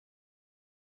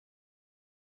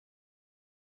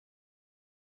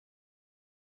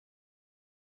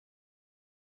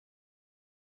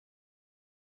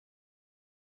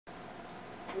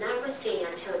Namaste,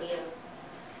 Antonio.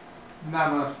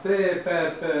 Namaste,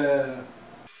 Pepper.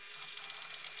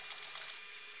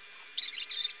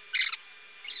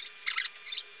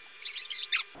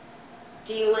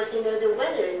 Do you want to know the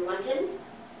weather in London?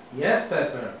 Yes,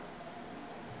 Pepper.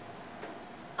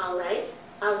 All right,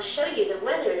 I'll show you the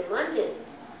weather in London.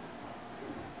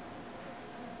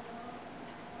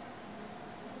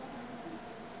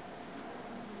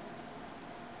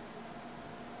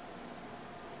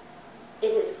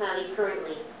 It is cloudy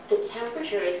currently. The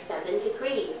temperature is 7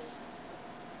 degrees.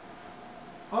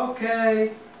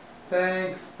 Okay.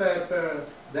 Thanks, Pepper.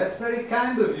 That's very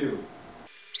kind of you.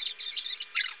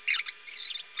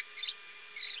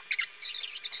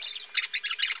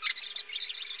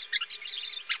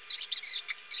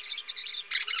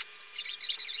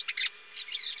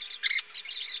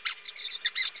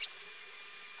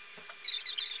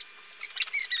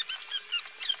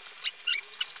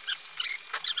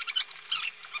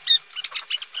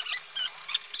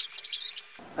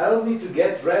 Help me to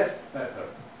get dressed, Pepper.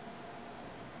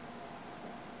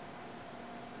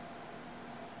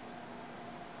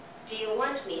 Do you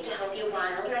want me to help you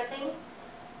while dressing?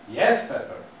 Yes,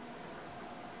 Pepper.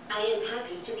 I am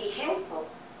happy to be helpful.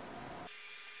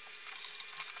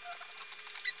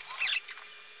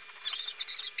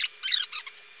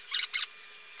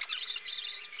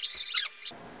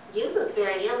 You look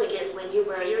very elegant when you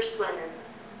wear your sweater.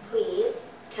 Please,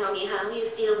 tell me how you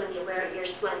feel when you wear your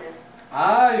sweater.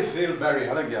 I feel very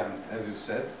elegant, as you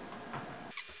said.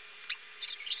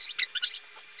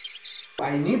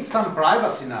 I need some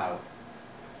privacy now.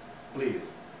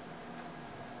 Please.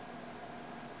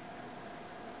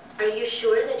 Are you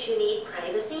sure that you need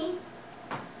privacy?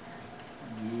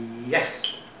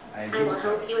 Yes, I I will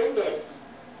help you in this.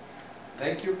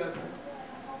 Thank you, Pepper.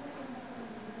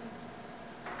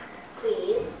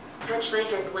 Please, touch my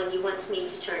head when you want me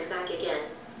to turn back again.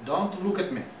 Don't look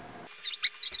at me.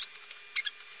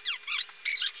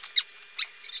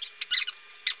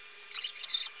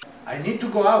 I need to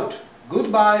go out.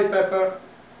 Goodbye, Pepper.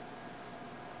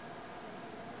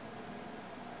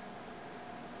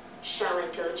 Shall I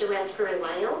go to rest for a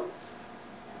while?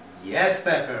 Yes,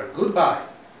 Pepper. Goodbye.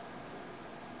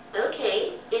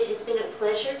 Okay, it has been a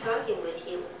pleasure talking with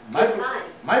you. Goodbye.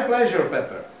 My pleasure,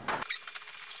 Pepper.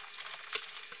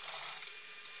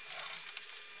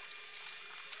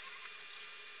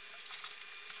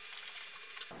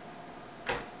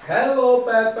 Hello,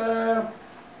 Pepper.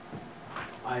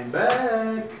 I'm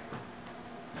back.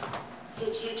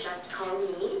 Did you just call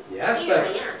me? Yes, Here Pepper.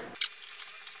 I am.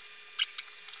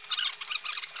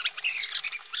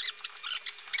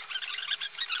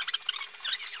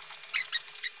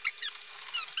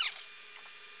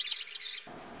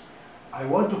 I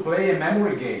want to play a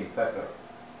memory game, Pepper.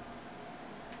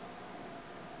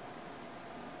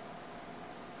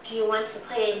 Do you want to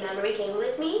play a memory game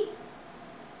with me?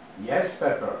 Yes,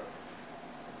 Pepper.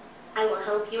 I will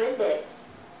help you in this.